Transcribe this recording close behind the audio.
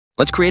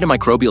Let's create a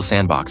microbial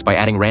sandbox by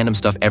adding random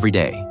stuff every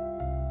day.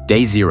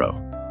 Day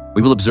 0.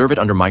 We will observe it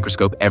under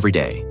microscope every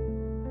day.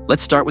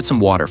 Let's start with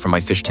some water from my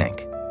fish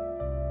tank.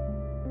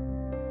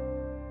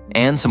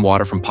 And some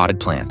water from potted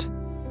plant.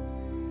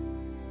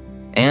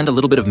 And a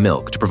little bit of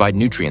milk to provide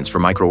nutrients for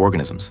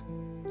microorganisms.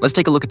 Let's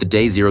take a look at the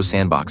Day 0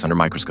 sandbox under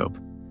microscope.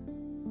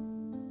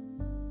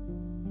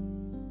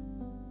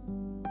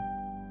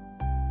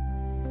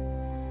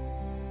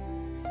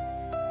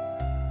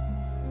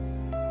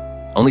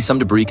 Only some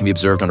debris can be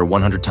observed under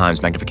 100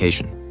 times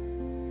magnification.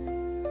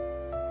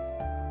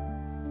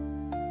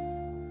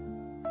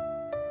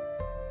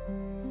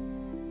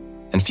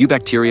 And few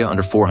bacteria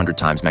under 400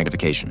 times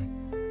magnification.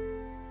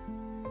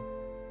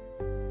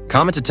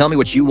 Comment to tell me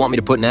what you want me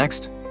to put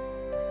next.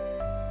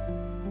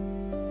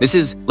 This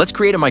is, let's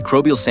create a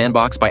microbial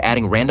sandbox by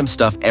adding random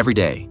stuff every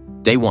day.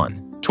 Day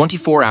 1.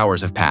 24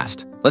 hours have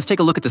passed. Let's take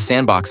a look at the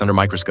sandbox under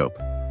microscope.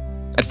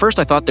 At first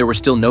I thought there were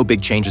still no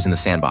big changes in the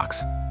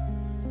sandbox.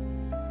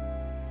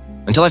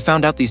 Until I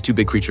found out these two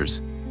big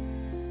creatures.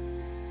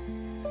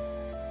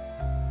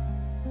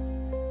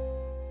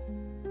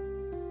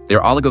 They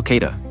are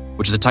Oligoceta,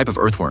 which is a type of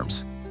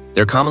earthworms.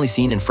 They are commonly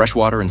seen in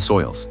freshwater and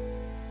soils.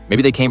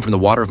 Maybe they came from the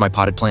water of my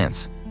potted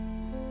plants.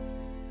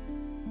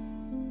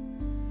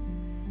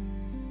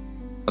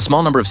 A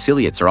small number of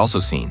ciliates are also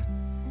seen.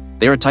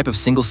 They are a type of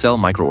single-cell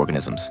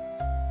microorganisms.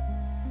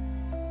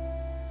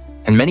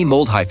 And many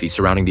mold hyphae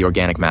surrounding the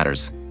organic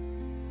matters.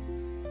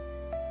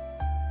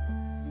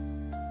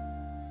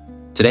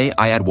 Today,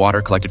 I add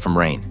water collected from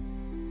rain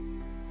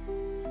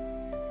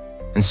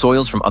and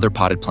soils from other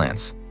potted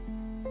plants.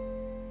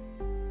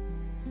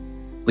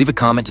 Leave a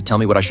comment to tell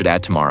me what I should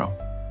add tomorrow.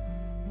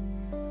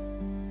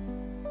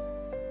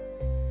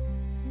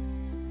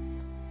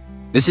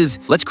 This is,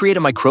 let's create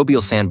a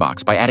microbial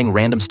sandbox by adding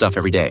random stuff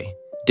every day.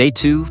 Day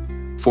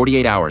 2,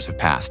 48 hours have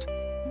passed.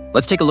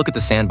 Let's take a look at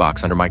the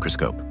sandbox under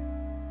microscope.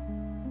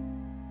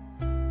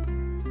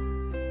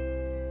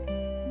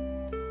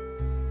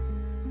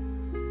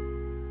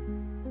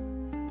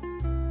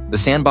 The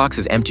sandbox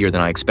is emptier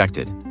than I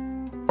expected.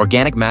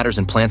 Organic matters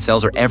and plant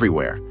cells are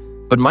everywhere,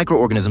 but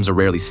microorganisms are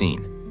rarely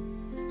seen.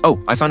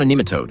 Oh, I found a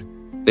nematode.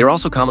 They are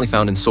also commonly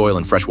found in soil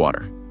and fresh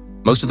water.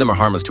 Most of them are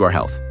harmless to our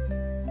health.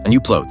 And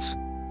euplotes.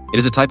 It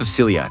is a type of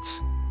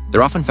ciliates.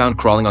 They're often found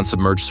crawling on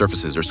submerged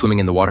surfaces or swimming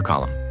in the water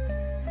column.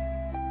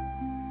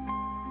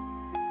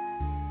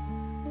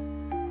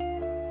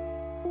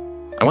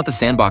 I want the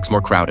sandbox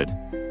more crowded.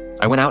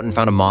 I went out and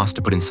found a moss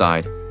to put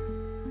inside.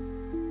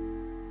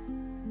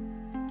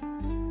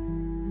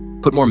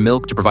 Put more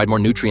milk to provide more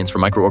nutrients for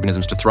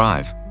microorganisms to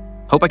thrive.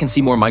 Hope I can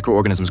see more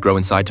microorganisms grow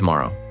inside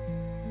tomorrow.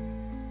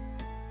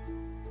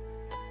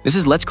 This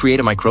is let's create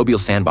a microbial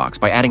sandbox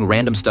by adding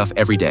random stuff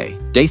every day.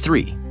 Day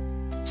 3.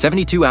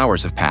 72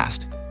 hours have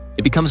passed.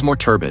 It becomes more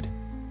turbid.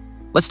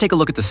 Let's take a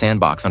look at the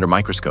sandbox under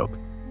microscope.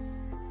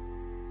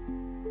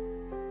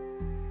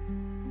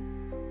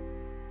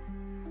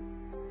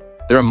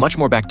 There are much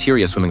more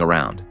bacteria swimming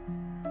around.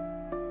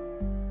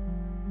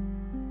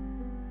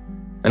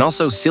 And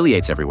also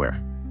ciliates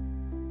everywhere.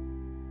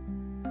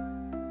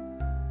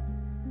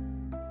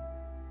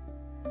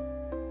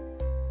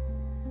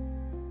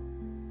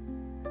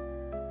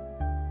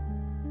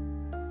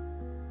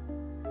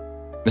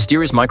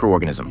 Mysterious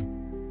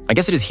microorganism. I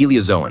guess it is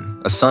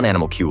heliozoan, a sun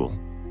animalcule.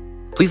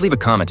 Please leave a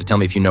comment to tell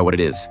me if you know what it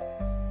is.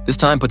 This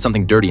time put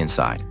something dirty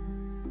inside.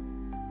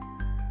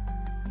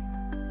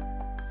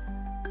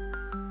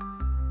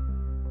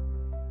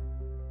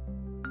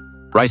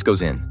 Rice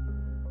goes in.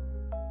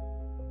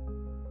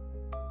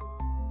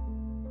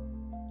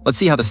 Let's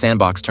see how the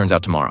sandbox turns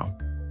out tomorrow.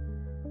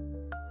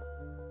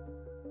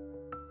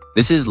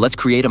 This is let's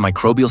create a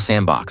microbial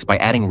sandbox by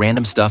adding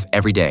random stuff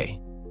every day.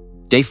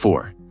 Day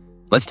 4.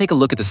 Let's take a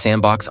look at the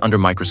sandbox under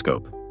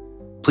microscope.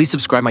 Please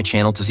subscribe my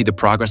channel to see the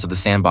progress of the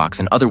sandbox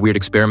and other weird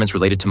experiments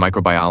related to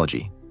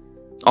microbiology.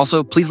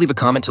 Also, please leave a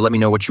comment to let me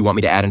know what you want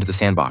me to add into the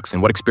sandbox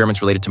and what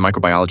experiments related to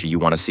microbiology you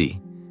want to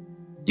see.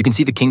 You can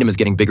see the kingdom is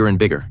getting bigger and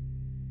bigger.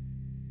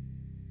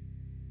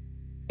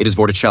 It is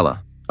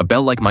Vorticella, a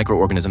bell-like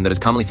microorganism that is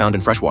commonly found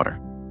in freshwater.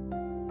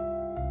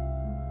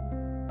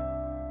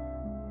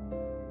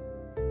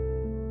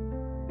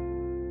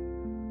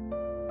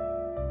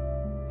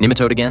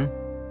 Nematode again.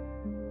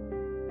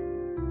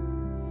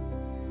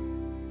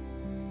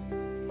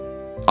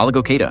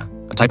 Oligoceta,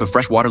 a type of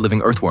freshwater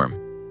living earthworm.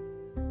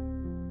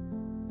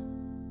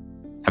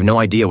 Have no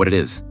idea what it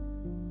is.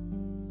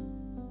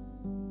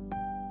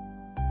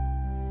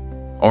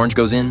 Orange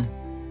goes in.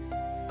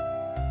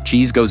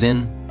 Cheese goes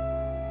in.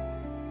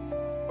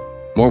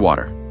 More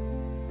water.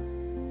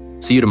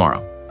 See you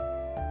tomorrow.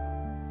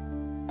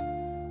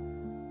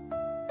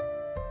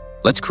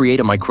 Let's create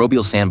a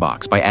microbial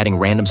sandbox by adding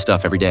random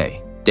stuff every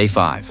day. Day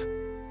 5.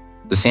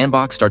 The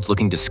sandbox starts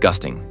looking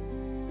disgusting.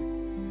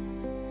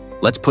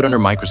 Let's put under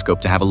microscope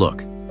to have a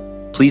look.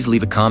 Please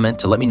leave a comment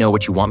to let me know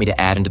what you want me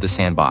to add into the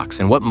sandbox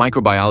and what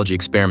microbiology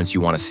experiments you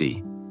want to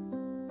see.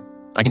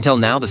 I can tell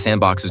now the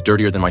sandbox is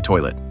dirtier than my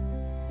toilet.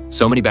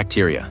 So many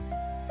bacteria.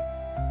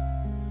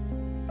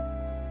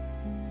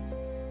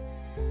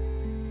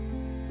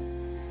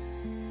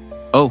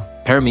 Oh,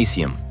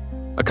 paramecium,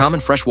 a common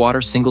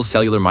freshwater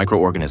single-cellular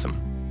microorganism.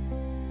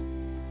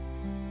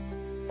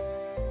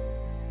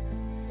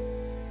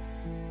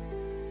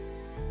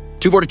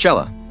 Two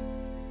vorticella.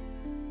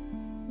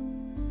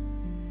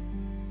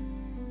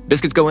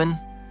 Biscuits go in.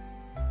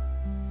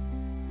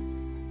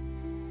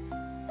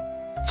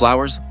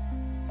 Flowers.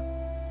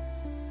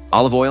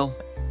 Olive oil.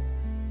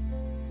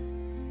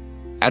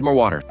 Add more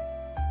water.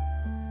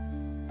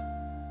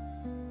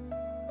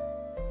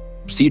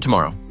 See you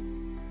tomorrow.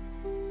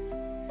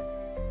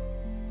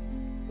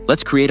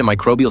 Let's create a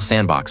microbial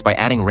sandbox by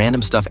adding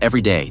random stuff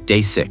every day,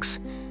 day 6.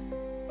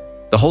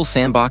 The whole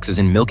sandbox is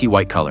in milky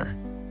white color.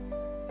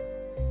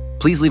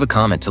 Please leave a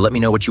comment to let me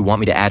know what you want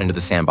me to add into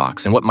the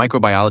sandbox and what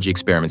microbiology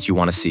experiments you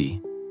want to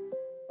see.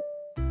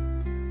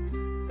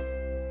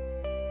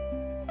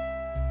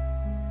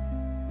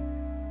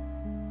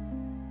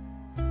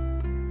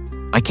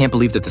 I can't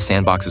believe that the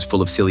sandbox is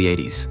full of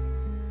ciliates.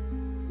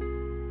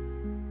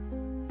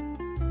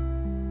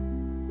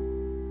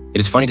 It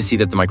is funny to see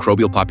that the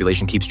microbial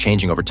population keeps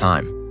changing over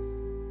time.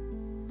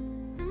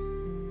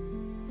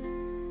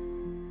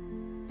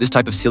 This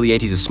type of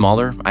ciliates is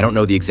smaller. I don't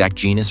know the exact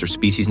genus or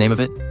species name of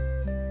it.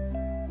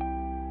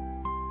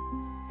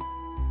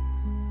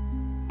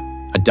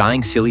 A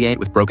dying ciliate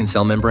with broken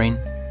cell membrane.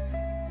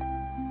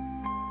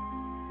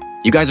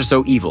 You guys are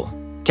so evil.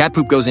 Cat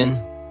poop goes in.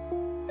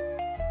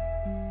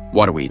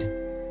 Waterweed.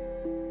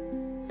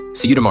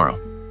 See you tomorrow.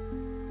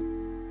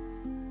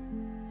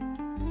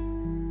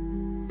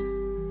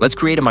 Let's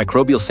create a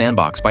microbial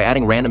sandbox by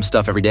adding random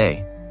stuff every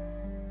day.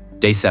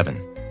 Day 7.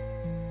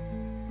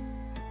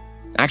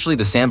 Actually,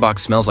 the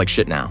sandbox smells like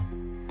shit now.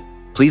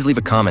 Please leave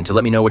a comment to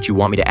let me know what you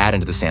want me to add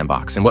into the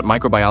sandbox and what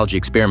microbiology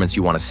experiments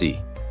you want to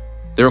see.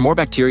 There are more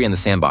bacteria in the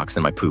sandbox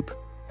than my poop.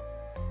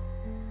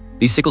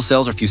 These sickle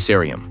cells are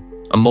fusarium,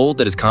 a mold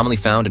that is commonly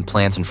found in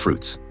plants and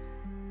fruits.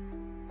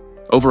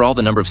 Overall,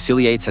 the number of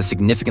ciliates has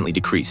significantly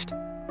decreased.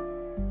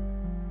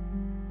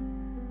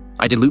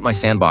 I dilute my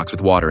sandbox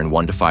with water in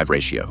 1:5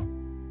 ratio.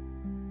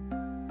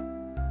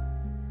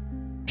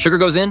 Sugar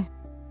goes in.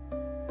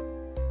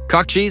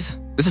 Cock cheese?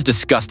 This is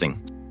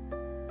disgusting.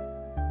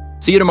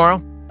 See you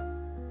tomorrow.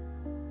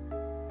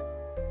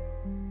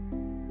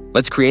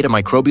 Let's create a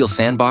microbial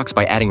sandbox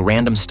by adding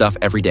random stuff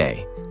every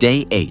day.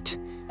 Day 8.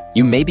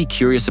 You may be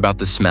curious about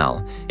the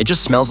smell. It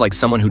just smells like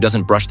someone who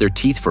doesn't brush their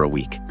teeth for a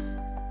week.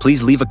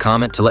 Please leave a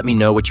comment to let me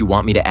know what you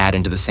want me to add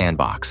into the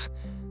sandbox.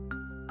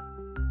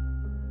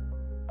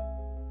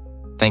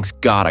 Thanks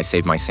God I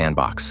saved my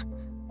sandbox.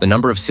 The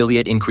number of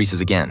ciliate increases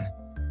again.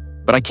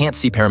 But I can't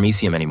see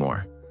paramecium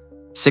anymore.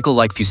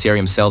 Sickle-like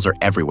fusarium cells are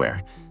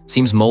everywhere.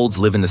 Seems molds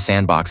live in the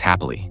sandbox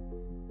happily.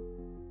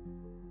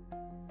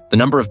 The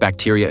number of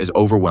bacteria is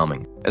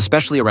overwhelming,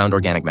 especially around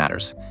organic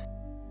matters.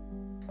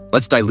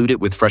 Let's dilute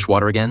it with fresh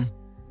water again.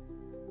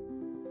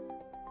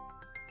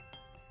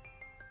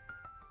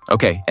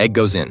 Okay, egg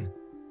goes in.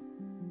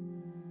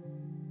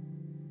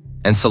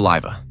 And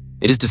saliva.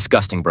 It is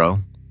disgusting, bro.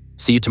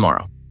 See you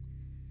tomorrow.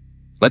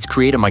 Let's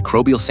create a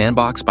microbial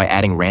sandbox by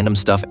adding random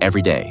stuff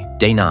every day.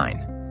 Day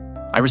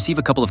 9. I receive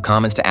a couple of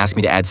comments to ask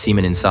me to add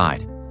semen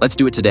inside. Let's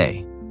do it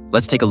today.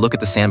 Let's take a look at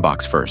the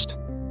sandbox first.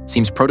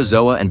 Seems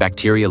protozoa and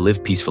bacteria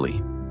live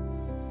peacefully.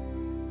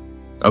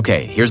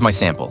 Okay, here's my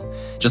sample.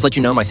 Just let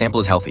you know my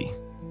sample is healthy.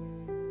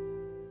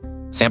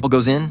 Sample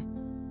goes in.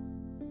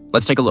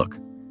 Let's take a look.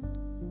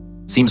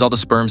 Seems all the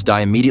sperms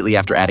die immediately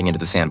after adding into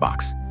the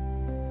sandbox.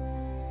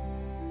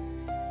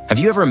 Have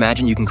you ever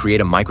imagined you can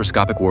create a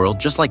microscopic world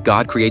just like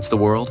God creates the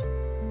world?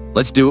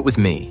 Let's do it with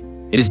me.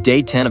 It is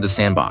day 10 of the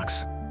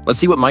sandbox. Let's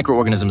see what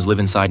microorganisms live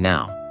inside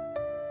now.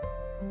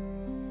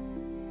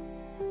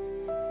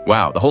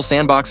 Wow, the whole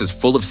sandbox is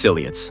full of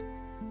ciliates.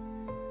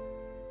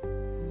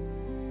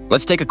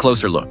 Let's take a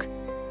closer look.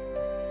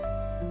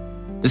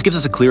 This gives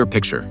us a clearer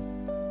picture.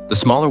 The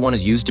smaller one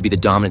is used to be the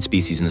dominant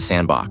species in the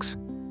sandbox.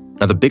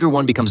 Now the bigger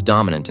one becomes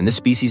dominant, and this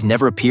species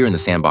never appeared in the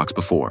sandbox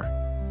before.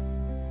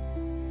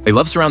 They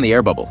love surround the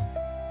air bubble.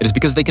 It is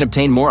because they can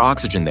obtain more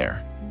oxygen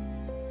there.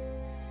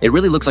 It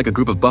really looks like a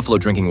group of buffalo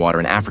drinking water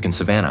in African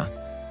savanna.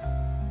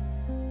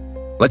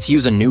 Let's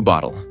use a new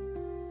bottle.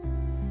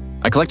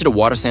 I collected a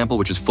water sample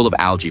which is full of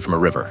algae from a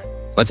river.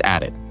 Let's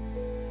add it.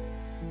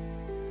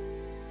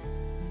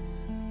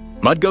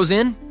 Mud goes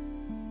in?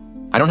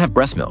 I don't have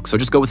breast milk, so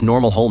just go with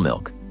normal whole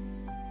milk.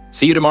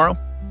 See you tomorrow.